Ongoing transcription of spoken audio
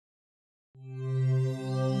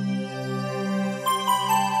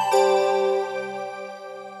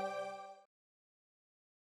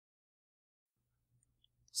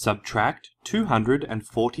Subtract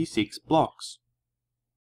 246 blocks.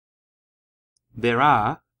 There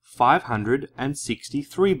are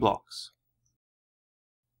 563 blocks.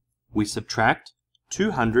 We subtract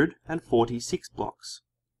 246 blocks.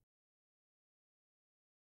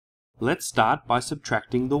 Let's start by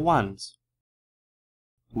subtracting the ones.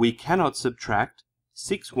 We cannot subtract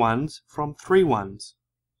 6 ones from 3 ones.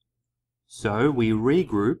 So we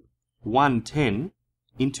regroup 1 10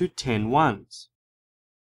 into 10 ones.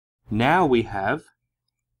 Now we have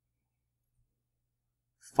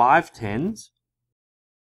 5 tens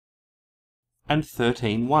and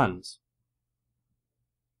 13 ones.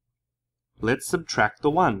 Let's subtract the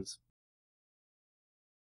ones.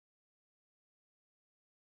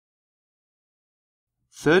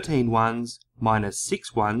 Thirteen ones minus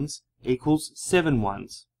 6 ones equals 7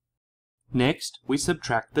 ones. Next, we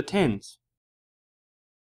subtract the tens.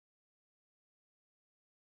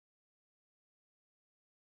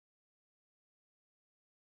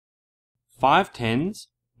 Five tens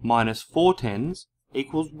minus 4 tens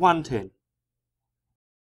equals 1 10.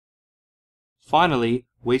 Finally,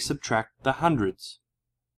 we subtract the hundreds.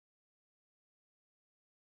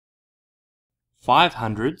 5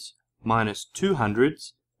 hundreds minus 2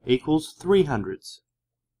 hundreds equals 3 hundreds.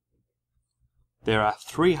 There are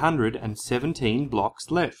 317 blocks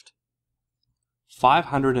left.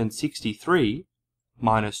 563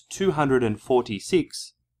 minus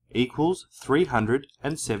 246 equals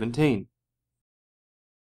 317.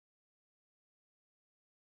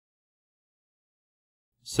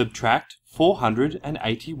 Subtract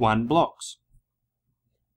 481 blocks.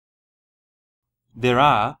 There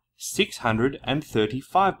are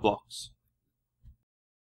 635 blocks.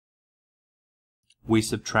 We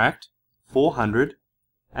subtract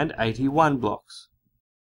 481 blocks.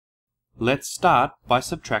 Let's start by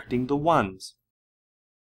subtracting the ones.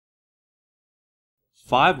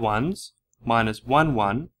 5 ones minus 1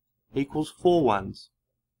 1 equals 4 ones.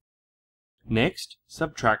 Next,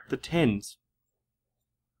 subtract the tens.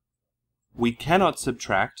 We cannot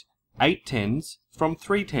subtract 8 tens from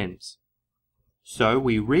 3 tens. So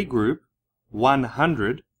we regroup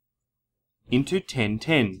 100 into 10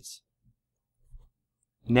 tens.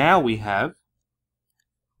 Now we have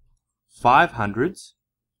 5 hundreds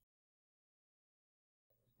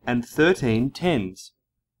and 13 tens.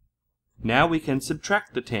 Now we can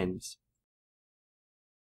subtract the tens.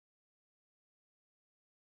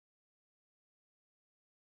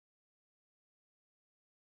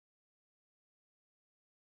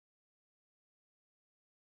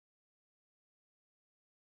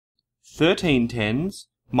 Thirteen tens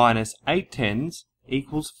minus 8 tens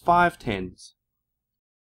equals 5 tens.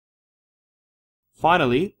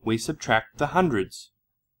 Finally, we subtract the hundreds.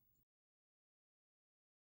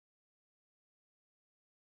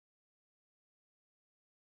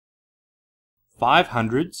 Five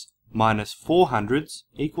hundreds minus 4 hundreds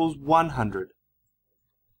equals 100.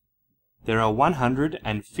 There are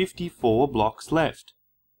 154 blocks left.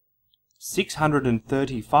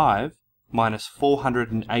 635 minus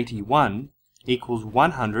 481 equals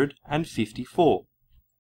 154.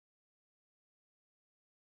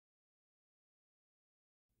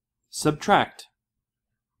 Subtract.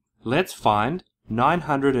 Let's find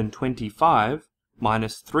 925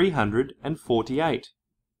 minus 348.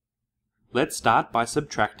 Let's start by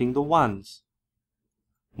subtracting the ones.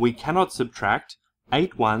 We cannot subtract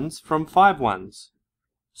 8 ones from 5 ones.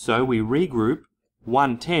 So we regroup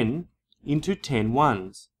 110 into 10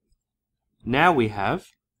 ones. Now we have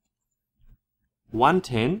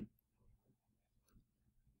 110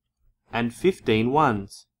 and 15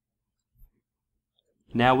 ones.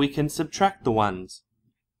 Now we can subtract the ones.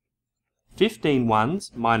 15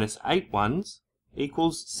 ones minus 8 ones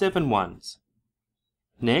equals 7 ones.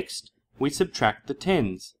 Next, we subtract the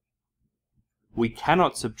tens. We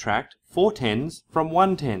cannot subtract 4 tens from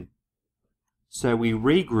 1 10. So we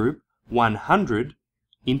regroup 100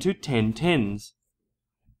 into 10 tens.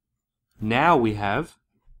 Now we have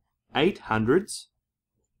 8 hundreds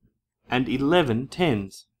and 11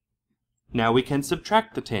 tens. Now we can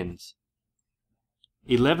subtract the tens.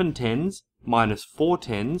 11 tens minus 4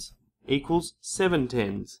 tens equals 7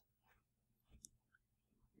 tens.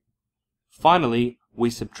 Finally,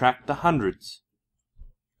 we subtract the hundreds.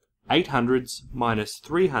 8 hundreds minus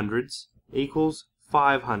 3 hundreds equals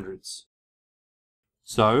 5 hundreds.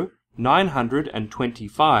 So,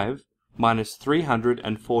 925 minus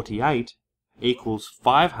 348 equals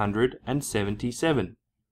 577.